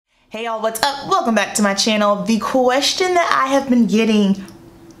Hey y'all, what's up? Welcome back to my channel. The question that I have been getting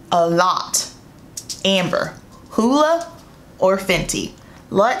a lot, Amber, Hoola or Fenty?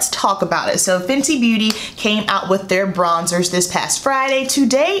 Let's talk about it. So Fenty Beauty came out with their bronzers this past Friday.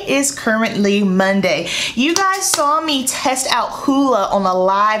 Today is currently Monday. You guys saw me test out Hoola on a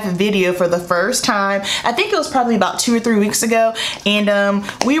live video for the first time. I think it was probably about 2 or 3 weeks ago, and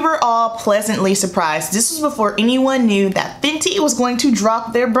we were all pleasantly surprised. This was before anyone knew that Fenty was going to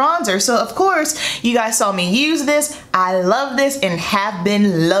drop their bronzer. So of course, you guys saw me use this. I love this and have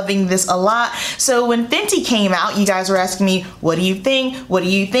been loving this a lot. So when Fenty came out, you guys were asking me, what do you think? What do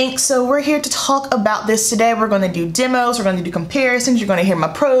you think? So we're here to talk about this today. We're going to do demos, we're going to do comparisons, you're going to hear my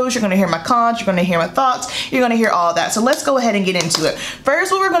pros, you're going to hear my cons, you're going to hear my thoughts, you're going to hear all that. So let's go ahead and get into it.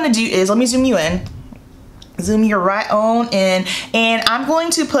 First, what we're going to do is, let me zoom you in. Zoom you right on in, and I'm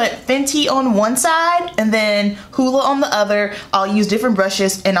going to put Fenty on one side and then Hoola on the other. I'll use different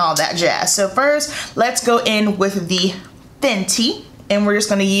brushes and all that jazz. So first, let's go in with the Fenty. And we're just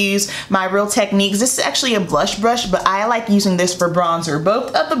going to use my Real Techniques. This is actually a blush brush, but I like using this for bronzer.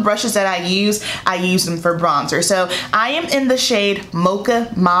 Both of the brushes that I use them for bronzer. So I am in the shade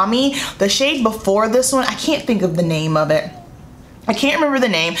Mocha Mami. The shade before this one, I can't think of the name of it. I can't remember the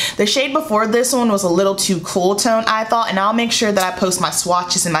name. The shade before this one was a little too cool tone, I thought, and I'll make sure that I post my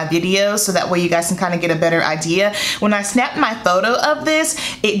swatches in my videos so that way you guys can kind of get a better idea. When I snapped my photo of this,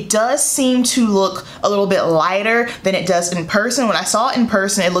 it does seem to look a little bit lighter than it does in person. When I saw it in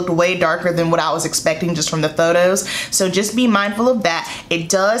person, it looked way darker than what I was expecting just from the photos. So just be mindful of that. It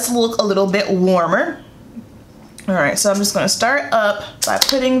does look a little bit warmer. All right, so I'm just gonna start up by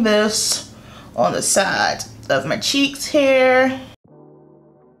putting this on the side of my cheeks here.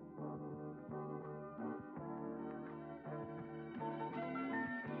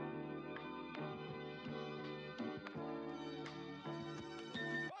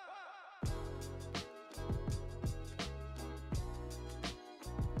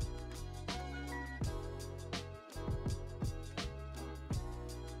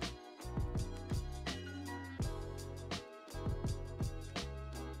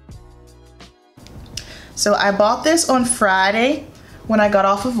 So I bought this on Friday when I got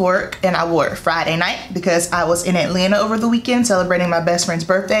off of work, and I wore it Friday night because I was in Atlanta over the weekend celebrating my best friend's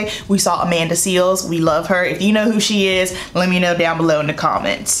birthday. We saw Amanda Seales. We love her. If you know who she is, let me know down below in the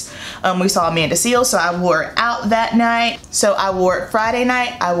comments. We saw Amanda Seales, so I wore it out that night. So I wore it Friday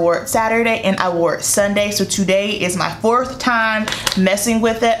night, I wore it Saturday, and I wore it Sunday. So today is my 4th time messing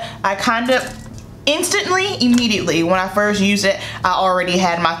with it. I kind of immediately when I first used it, I already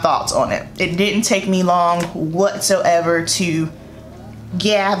had my thoughts on it. It didn't take me long whatsoever to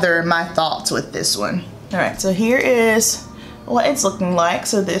gather my thoughts with this one. All right, so here is what it's looking like.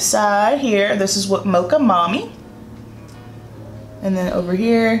 So this side here, this is what Mocha Mami. And then over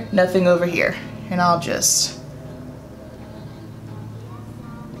here, nothing over here. And I'll just...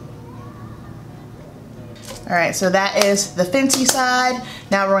 All right, so that is the Fenty side.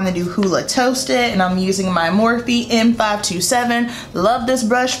 Now we're gonna do Hoola Toasted, and I'm using my Morphe M527. Love this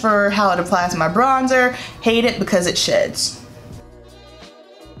brush for how it applies to my bronzer. Hate it because it sheds.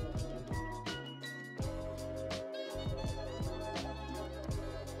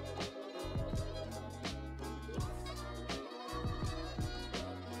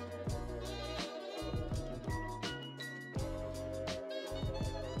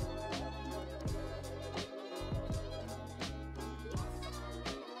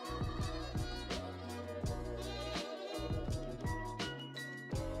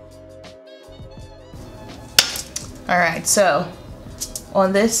 All right, so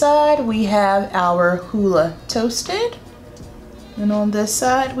on this side we have our Hoola Toasted, and on this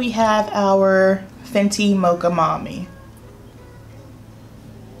side we have our Fenty Mocha Mami.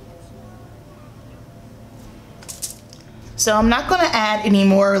 So I'm not gonna add any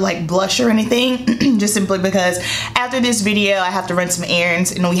more like blush or anything, just simply because after this video I have to run some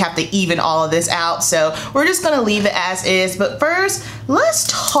errands and we have to even all of this out. So we're just gonna leave it as is. But first, let's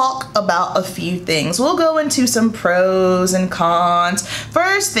talk about a few things. We'll go into some pros and cons.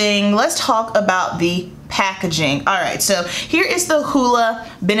 First thing, let's talk about the packaging. All right, so here is the Hoola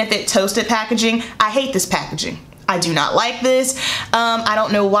Benefit Toasted packaging. I hate this packaging. I do not like this. I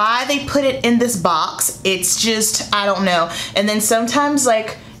don't know why they put it in this box. It's just, I don't know. And then sometimes,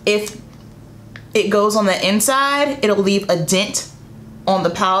 like, if it goes on the inside, it'll leave a dent on the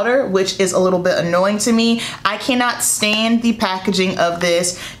powder, which is a little bit annoying to me. I cannot stand the packaging of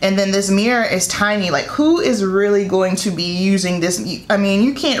this. And then this mirror is tiny. Like, who is really going to be using this? I mean,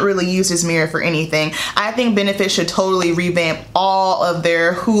 you can't really use this mirror for anything. I think Benefit should totally revamp all of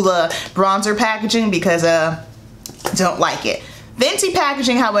their Hoola bronzer packaging because don't like it. Fenty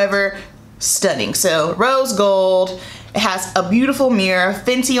packaging, however, stunning. So rose gold, it has a beautiful mirror,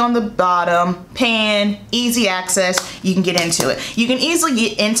 Fenty on the bottom, pan, easy access, you can get into it. You can easily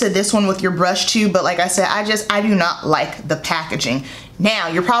get into this one with your brush too, but like I said, I do not like the packaging. Now,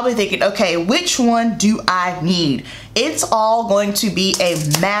 you're probably thinking, okay, which one do I need? It's all going to be a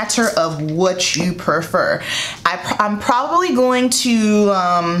matter of what you prefer. I'm probably going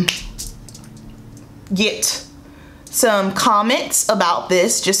to get some comments about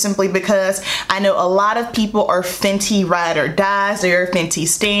this just simply because I know a lot of people are Fenty ride or dies. They're Fenty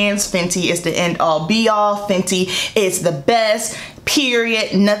stans. Fenty is the end all be all. Fenty is the best,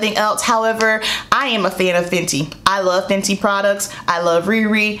 period, nothing else. However, I am a fan of Fenty. I love Fenty products. I love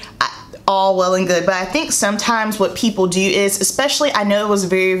Riri. All well and good, but I think sometimes what people do is, especially, I know it was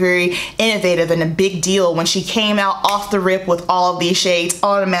very, very innovative and a big deal when she came out off the rip with all of these shades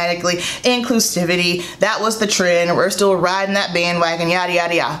automatically. Inclusivity, that was the trend. We're still riding that bandwagon, yada,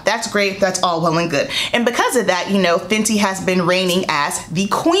 yada, yada. That's great. That's all well and good. And because of that, you know, Fenty has been reigning as the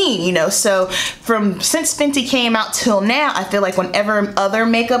queen, you know, so since Fenty came out till now, I feel like whenever other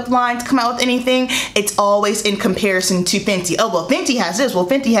makeup lines come out with anything, it's always in comparison to Fenty. Oh, well, Fenty has this. Well,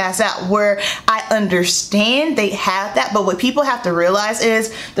 Fenty has that. Where I understand they have that, but what people have to realize is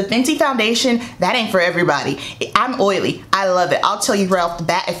the Fenty foundation, that ain't for everybody. I'm oily. I love it. I'll tell you right off the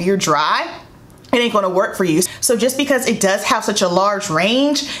bat, if you're dry, it ain't gonna work for you. So just because it does have such a large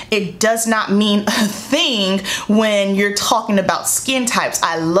range, it does not mean a thing when you're talking about skin types.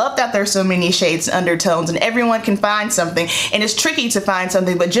 I love that there's so many shades and undertones and everyone can find something, and it's tricky to find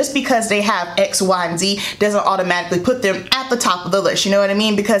something, but just because they have X, Y, and Z doesn't automatically put them at the top of the list, you know what I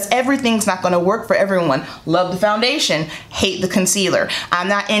mean? Because everything's not gonna work for everyone. Love the foundation, hate the concealer. I'm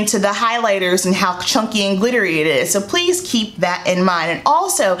not into the highlighters and how chunky and glittery it is, so please keep that in mind. And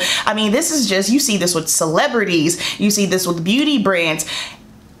also, I mean, this is just, you see this with celebrities, you see this with beauty brands.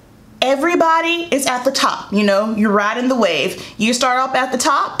 Everybody is at the top, you know, you're riding the wave. You start up at the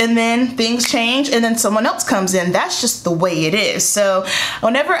top and then things change and then someone else comes in. That's just the way it is. So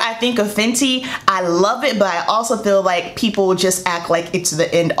whenever I think of Fenty, I love it, but I also feel like people just act like it's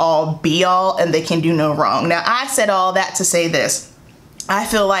the end all be all and they can do no wrong. Now, I said all that to say this. I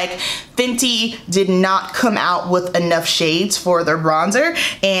feel like Fenty did not come out with enough shades for their bronzer,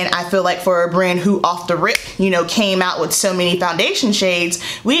 and I feel like for a brand who off the rip, you know, came out with so many foundation shades,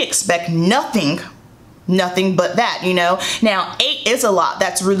 we expect nothing but that, you know. Now 8 is a lot.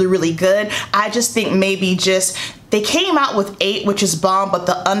 That's really, really good. I just think maybe just they came out with 8, which is bomb, but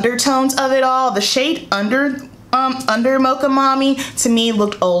the undertones of it all, the shade under Mocha Mami, to me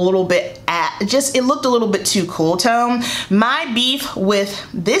looked a little bit it looked a little bit too cool tone. My beef with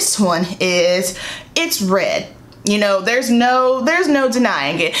this one is it's red. You know, there's no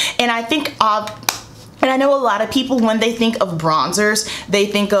denying it. And I think and I know a lot of people, when they think of bronzers, they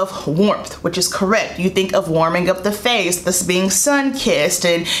think of warmth, which is correct. You think of warming up the face, this being sun-kissed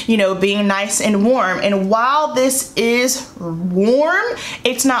and, you know, being nice and warm. And while this is warm,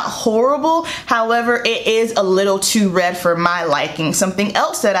 it's not horrible. However, it is a little too red for my liking. Something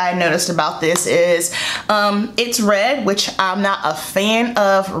else that I noticed about this is it's red, which I'm not a fan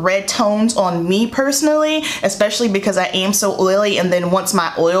of red tones on me personally, especially because I am so oily, and then once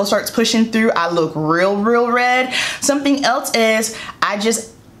my oil starts pushing through, I look real red. Something else is,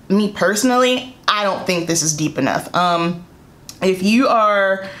 me personally, I don't think this is deep enough. If you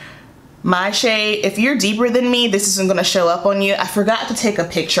are my shade, if you're deeper than me, this isn't gonna show up on you. I forgot to take a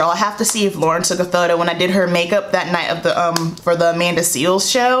picture. I'll have to see if Lauren took a photo. When I did her makeup that night of the for the Amanda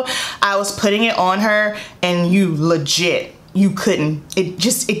Seales show, I was putting it on her and you couldn't, it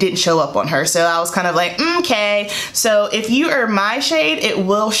didn't show up on her. So I was kind of like, okay. So if you are my shade, it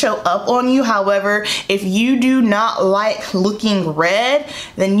will show up on you. However, if you do not like looking red,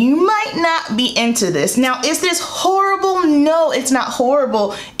 then you might not be into this. Now, is this horrible? No, it's not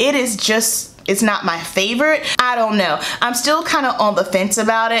horrible. It is just, it's not my favorite. I don't know. I'm still kind of on the fence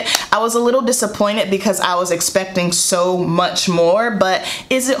about it. I was a little disappointed because I was expecting so much more, but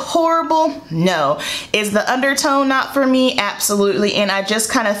is it horrible? No. Is the undertone not for me? Absolutely. And I just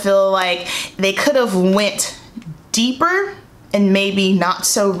kind of feel like they could have went deeper and maybe not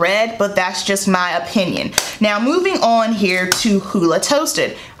so red, but that's just my opinion. Now, moving on here to Hoola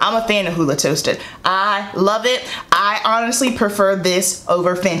Toasted. I'm a fan of Hoola Toasted. I love it. I honestly prefer this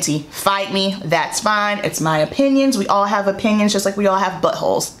over Fenty. Fight me, that's fine. It's my opinions. We all have opinions, just like we all have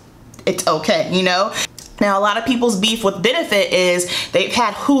buttholes. It's okay, you know? Now, a lot of people's beef with Benefit is they've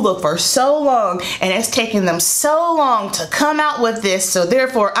had Hoola for so long and it's taken them so long to come out with this, so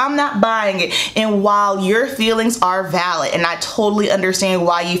therefore I'm not buying it. And while your feelings are valid, and I totally understand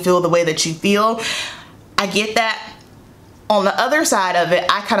why you feel the way that you feel, I get that. on the other side of it,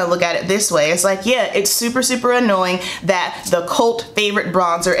 I kind of look at it this way. It's like, yeah, it's super, super annoying that the cult favorite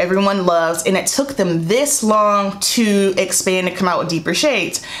bronzer everyone loves, and it took them this long to expand and come out with deeper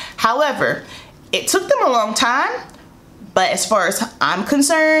shades. However, it took them a long time, but as far as I'm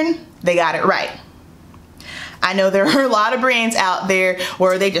concerned, they got it right. I know there are a lot of brands out there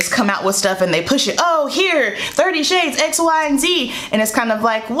where they just come out with stuff and they push it. Oh, here, 30 shades, X, Y, and Z. And it's kind of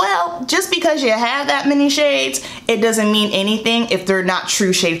like, well, just because you have that many shades, it doesn't mean anything if they're not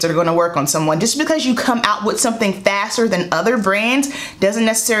true shades that are gonna work on someone. Just because you come out with something faster than other brands doesn't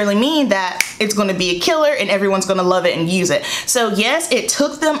necessarily mean that it's gonna be a killer and everyone's gonna love it and use it. So yes, it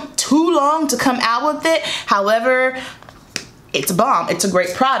took them too long to come out with it. However, it's a bomb. It's a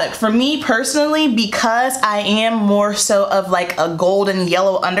great product. For me personally, because I am more so of like a golden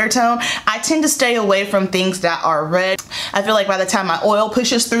yellow undertone, I tend to stay away from things that are red. I feel like by the time my oil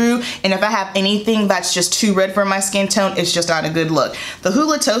pushes through, and if I have anything that's just too red for my skin tone, it's just not a good look. The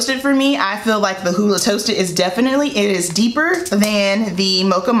Hoola Toasted for me, I feel like the Hoola Toasted is definitely, it is deeper than the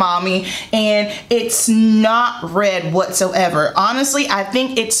Mocha Mami, and it's not red whatsoever. Honestly, I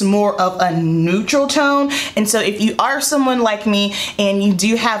think it's more of a neutral tone, and so if you are someone like me and you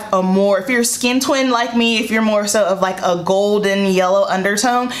do have a more, if you're a skin twin like me, if you're more so of like a golden yellow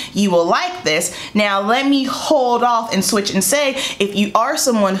undertone, you will like this. Now let me hold off and switch and say, if you are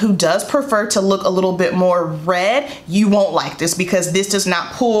someone who does prefer to look a little bit more red, you won't like this because this does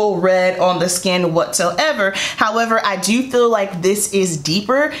not pull red on the skin whatsoever. However, I do feel like this is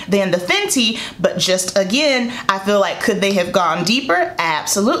deeper than the Fenty, but just again, I feel like could they have gone deeper?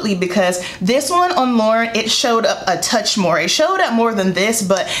 Absolutely, because this one on Lauren, it showed up a touch more. It showed up more than this,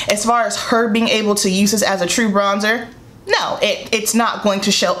 but as far as her being able to use this as a true bronzer, no, it's not going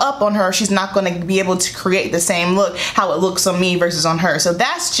to show up on her. She's not going to be able to create the same look how it looks on me versus on her. So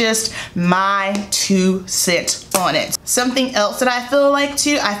that's just my 2 cents on it. Something else that I feel like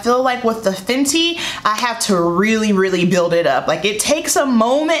too, I feel like with the Fenty, I have to really build it up. Like it takes a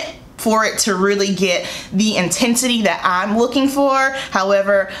moment for it to really get the intensity that I'm looking for.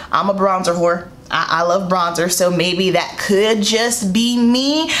 However, I'm a bronzer whore. I love bronzer, so maybe that could just be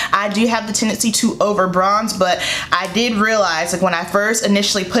me. I do have the tendency to over bronze, but I did realize like when I first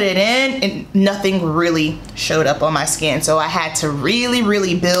initially put it in, and nothing really showed up on my skin. So I had to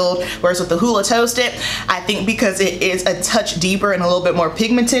really build, whereas with the Hoola Toasted, I think because it is a touch deeper and a little bit more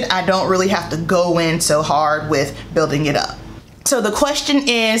pigmented, I don't really have to go in so hard with building it up. So the question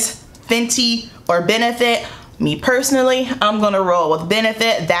is Fenty or Benefit? Me personally, I'm gonna roll with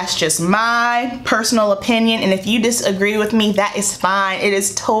Benefit. That's just my personal opinion, and if you disagree with me, that is fine. It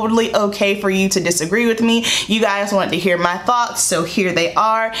is totally okay for you to disagree with me. You guys wanted to hear my thoughts, so here they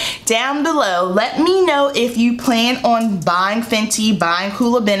are. Down below, let me know if you plan on buying Fenty, buying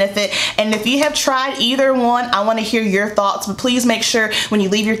Hoola Benefit, and if you have tried either one, I wanna hear your thoughts, but please make sure when you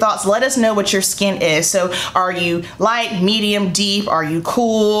leave your thoughts, let us know what your skin is. So are you light, medium, deep? Are you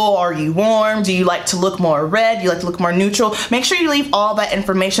cool? Are you warm? Do you like to look more red? Do you like to look more neutral? Make sure you leave all that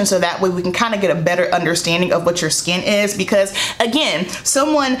information so that way we can kind of get a better understanding of what your skin is, because again,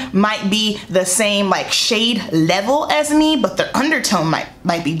 someone might be the same like shade level as me, but their undertone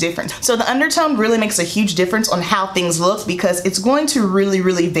might be different. So the undertone really makes a huge difference on how things look, because it's going to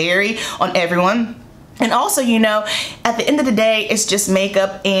really vary on everyone. And also, you know, at the end of the day, it's just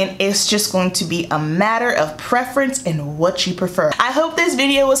makeup, and it's just going to be a matter of preference and what you prefer. I hope this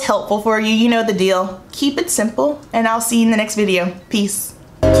video was helpful for you. You know the deal. Keep it simple, and I'll see you in the next video. Peace.